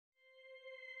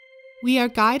We are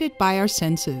guided by our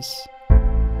senses.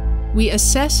 We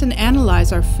assess and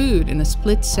analyze our food in a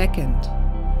split second.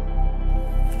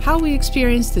 How we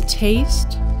experience the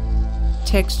taste,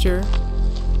 texture,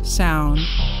 sound,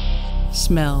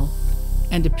 smell,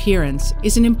 and appearance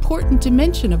is an important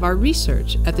dimension of our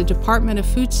research at the Department of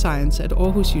Food Science at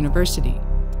Aarhus University.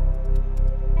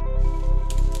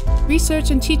 Research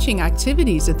and teaching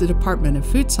activities at the Department of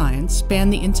Food Science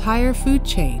span the entire food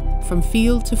chain, from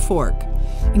field to fork,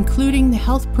 including the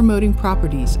health-promoting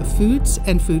properties of foods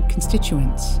and food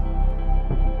constituents.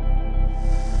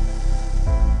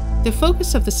 The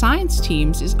focus of the science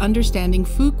teams is understanding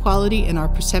food quality and our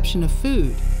perception of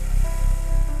food.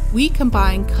 We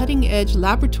combine cutting-edge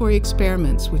laboratory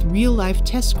experiments with real-life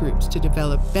test groups to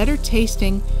develop better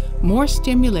tasting, more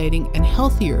stimulating, and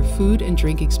healthier food and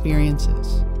drink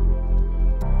experiences.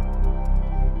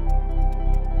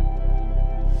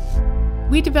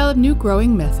 We develop new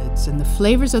growing methods and the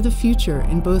flavors of the future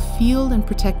in both field and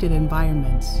protected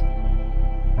environments.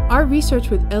 Our research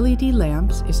with LED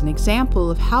lamps is an example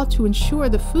of how to ensure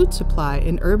the food supply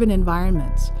in urban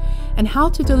environments and how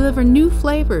to deliver new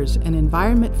flavors and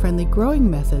environment-friendly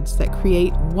growing methods that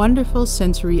create wonderful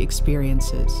sensory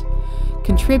experiences,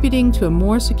 contributing to a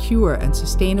more secure and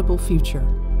sustainable future.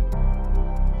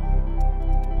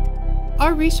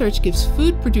 Our research gives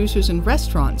food producers and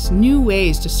restaurants new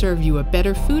ways to serve you a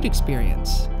better food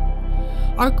experience.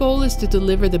 Our goal is to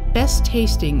deliver the best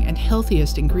tasting and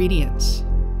healthiest ingredients.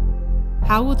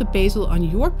 How will the basil on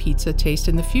your pizza taste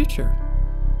in the future?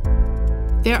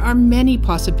 There are many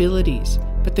possibilities,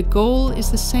 but the goal is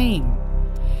the same.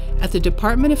 At the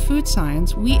Department of Food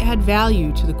Science, we add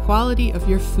value to the quality of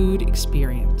your food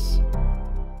experience.